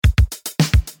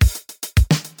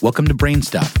Welcome to Brain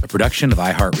Stuff, a production of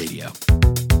iHeartRadio.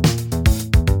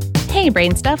 Hey,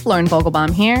 Brain Stuff, Lauren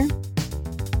Vogelbaum here.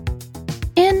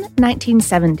 In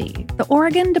 1970, the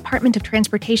Oregon Department of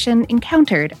Transportation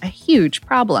encountered a huge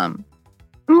problem.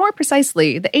 More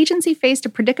precisely, the agency faced a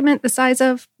predicament the size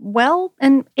of, well,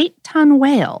 an 8-ton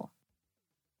whale.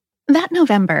 That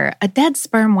November, a dead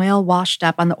sperm whale washed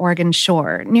up on the Oregon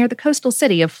shore near the coastal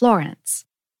city of Florence.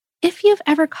 If you've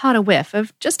ever caught a whiff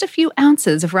of just a few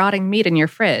ounces of rotting meat in your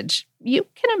fridge, you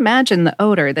can imagine the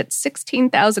odor that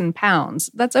 16,000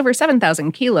 pounds, that's over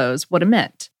 7,000 kilos, would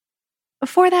emit.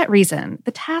 For that reason,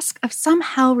 the task of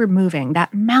somehow removing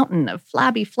that mountain of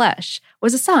flabby flesh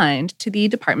was assigned to the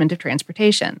Department of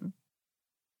Transportation.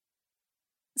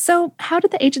 So, how did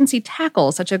the agency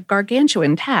tackle such a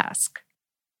gargantuan task?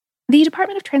 The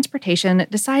Department of Transportation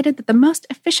decided that the most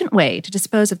efficient way to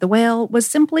dispose of the whale was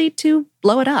simply to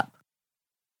blow it up.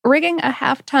 Rigging a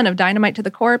half-ton of dynamite to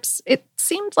the corpse, it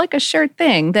seemed like a sure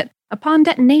thing that, upon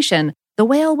detonation, the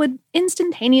whale would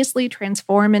instantaneously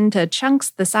transform into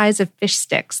chunks the size of fish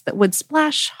sticks that would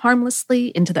splash harmlessly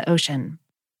into the ocean.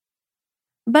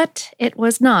 But it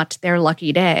was not their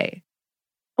lucky day.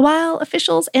 While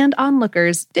officials and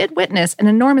onlookers did witness an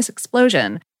enormous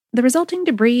explosion, the resulting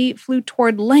debris flew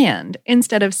toward land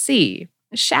instead of sea,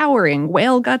 showering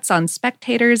whale guts on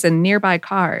spectators and nearby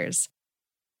cars.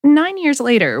 9 years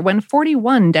later, when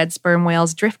 41 dead sperm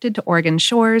whales drifted to Oregon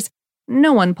shores,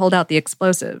 no one pulled out the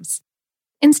explosives.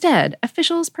 Instead,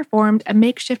 officials performed a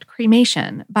makeshift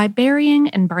cremation by burying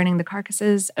and burning the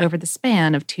carcasses over the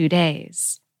span of 2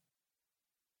 days.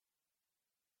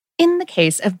 In the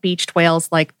case of beached whales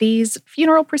like these,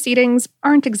 funeral proceedings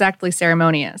aren't exactly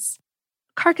ceremonious.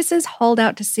 Carcasses hauled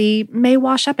out to sea may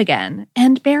wash up again,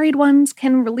 and buried ones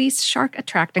can release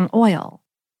shark-attracting oil.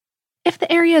 If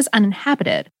the area is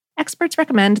uninhabited, experts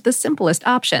recommend the simplest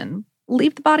option: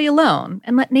 leave the body alone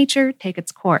and let nature take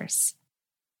its course.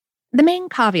 The main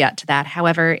caveat to that,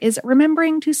 however, is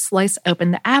remembering to slice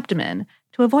open the abdomen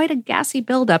to avoid a gassy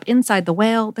buildup inside the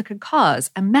whale that could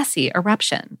cause a messy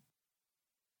eruption.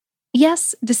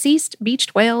 Yes, deceased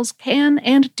beached whales can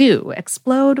and do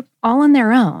explode all on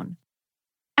their own.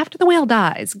 After the whale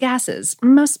dies, gases,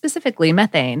 most specifically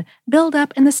methane, build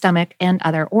up in the stomach and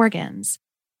other organs.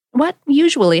 What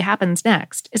usually happens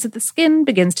next is that the skin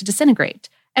begins to disintegrate,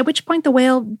 at which point the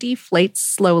whale deflates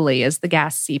slowly as the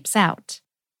gas seeps out.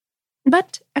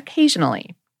 But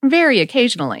occasionally, very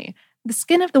occasionally, the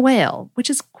skin of the whale,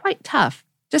 which is quite tough,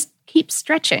 just keeps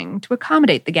stretching to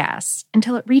accommodate the gas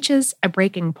until it reaches a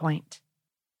breaking point.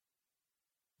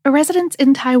 Residents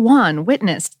in Taiwan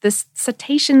witnessed this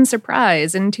cetacean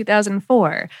surprise in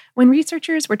 2004 when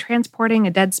researchers were transporting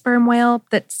a dead sperm whale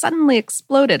that suddenly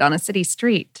exploded on a city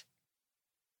street.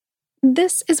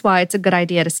 This is why it's a good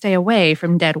idea to stay away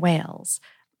from dead whales.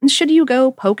 Should you go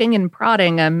poking and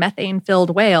prodding a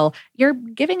methane-filled whale, you're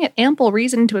giving it ample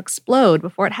reason to explode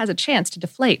before it has a chance to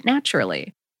deflate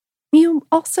naturally. You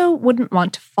also wouldn't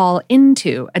want to fall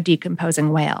into a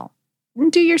decomposing whale.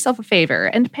 Do yourself a favor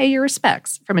and pay your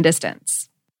respects from a distance.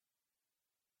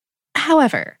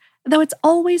 However, though it's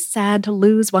always sad to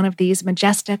lose one of these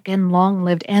majestic and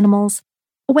long-lived animals,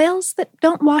 whales that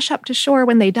don't wash up to shore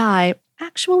when they die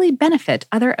actually benefit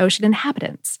other ocean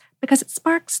inhabitants because it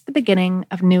sparks the beginning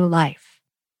of new life.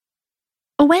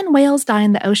 When whales die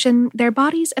in the ocean, their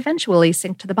bodies eventually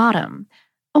sink to the bottom.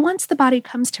 Once the body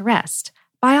comes to rest,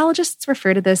 biologists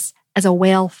refer to this as a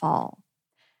whale fall.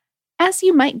 As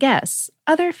you might guess,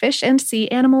 other fish and sea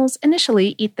animals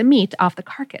initially eat the meat off the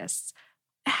carcass.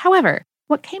 However,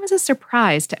 what came as a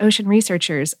surprise to ocean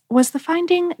researchers was the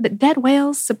finding that dead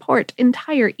whales support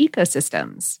entire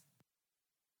ecosystems.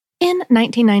 In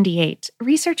 1998,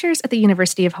 researchers at the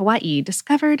University of Hawaii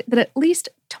discovered that at least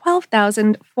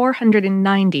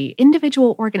 12,490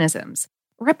 individual organisms,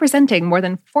 representing more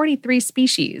than 43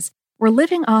 species, were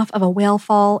living off of a whale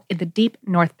fall in the deep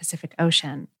North Pacific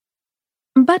Ocean.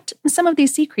 But some of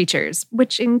these sea creatures,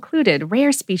 which included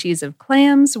rare species of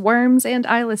clams, worms, and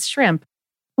eyeless shrimp,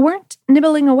 weren't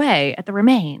nibbling away at the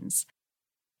remains.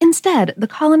 Instead, the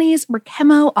colonies were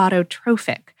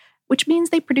chemoautotrophic, which means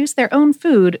they produce their own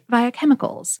food via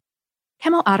chemicals.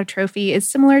 Chemoautotrophy is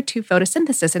similar to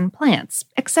photosynthesis in plants,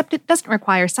 except it doesn't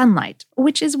require sunlight,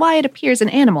 which is why it appears in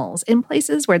animals in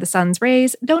places where the sun's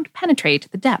rays don't penetrate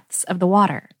the depths of the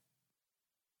water.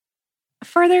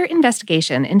 Further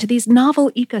investigation into these novel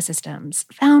ecosystems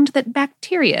found that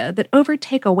bacteria that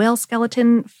overtake a whale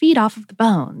skeleton feed off of the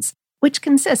bones, which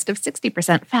consist of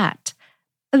 60% fat.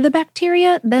 The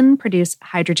bacteria then produce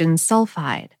hydrogen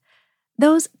sulfide.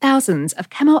 Those thousands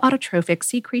of chemoautotrophic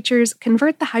sea creatures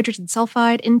convert the hydrogen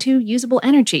sulfide into usable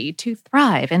energy to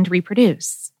thrive and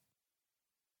reproduce.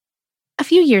 A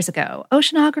few years ago,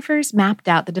 oceanographers mapped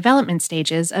out the development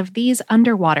stages of these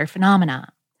underwater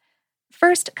phenomena.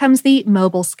 First comes the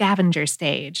mobile scavenger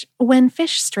stage, when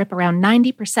fish strip around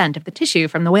 90% of the tissue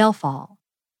from the whale fall.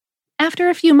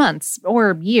 After a few months,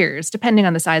 or years, depending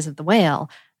on the size of the whale,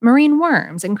 marine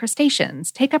worms and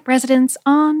crustaceans take up residence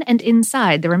on and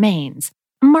inside the remains,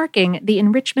 marking the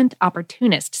enrichment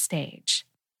opportunist stage.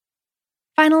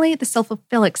 Finally, the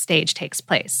sulfophilic stage takes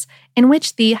place, in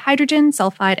which the hydrogen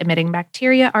sulfide-emitting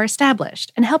bacteria are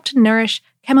established and help to nourish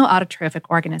chemoautotrophic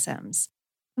organisms.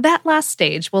 That last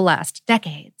stage will last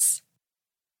decades.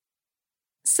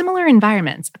 Similar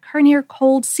environments occur near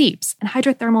cold seeps and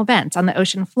hydrothermal vents on the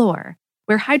ocean floor,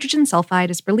 where hydrogen sulfide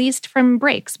is released from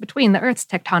breaks between the Earth's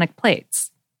tectonic plates.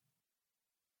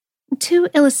 To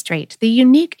illustrate the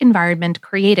unique environment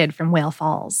created from whale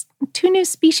falls, 2 new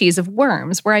species of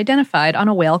worms were identified on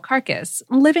a whale carcass,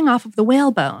 living off of the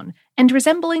whalebone and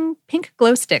resembling pink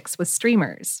glow sticks with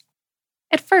streamers.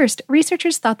 At first,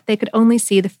 researchers thought that they could only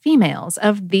see the females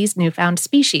of these newfound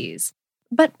species,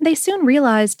 but they soon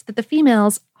realized that the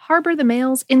females harbor the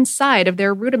males inside of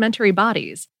their rudimentary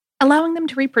bodies, allowing them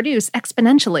to reproduce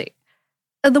exponentially.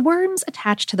 The worms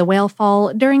attach to the whale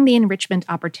fall during the enrichment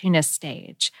opportunist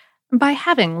stage. By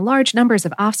having large numbers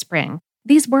of offspring,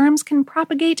 these worms can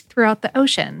propagate throughout the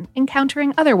ocean,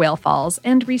 encountering other whale falls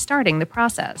and restarting the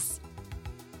process.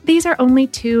 These are only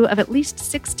 2 of at least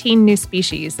 16 new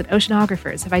species that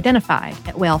oceanographers have identified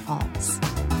at whale falls.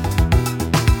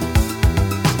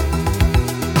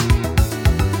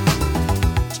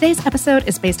 Today's episode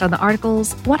is based on the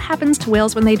articles What Happens to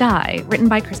Whales When They Die, written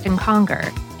by Kristen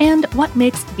Conger, and What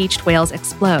Makes Beached Whales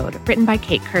Explode, written by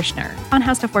Kate Kirshner, on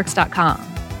HowStuffWorks.com.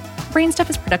 Brainstuff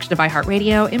is a production of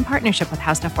iHeartRadio in partnership with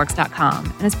HowStuffWorks.com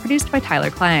and is produced by Tyler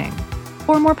Klang.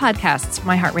 For more podcasts from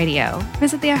iHeartRadio,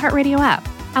 visit the iHeartRadio app,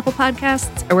 Apple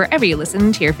Podcasts, or wherever you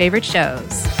listen to your favorite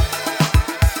shows.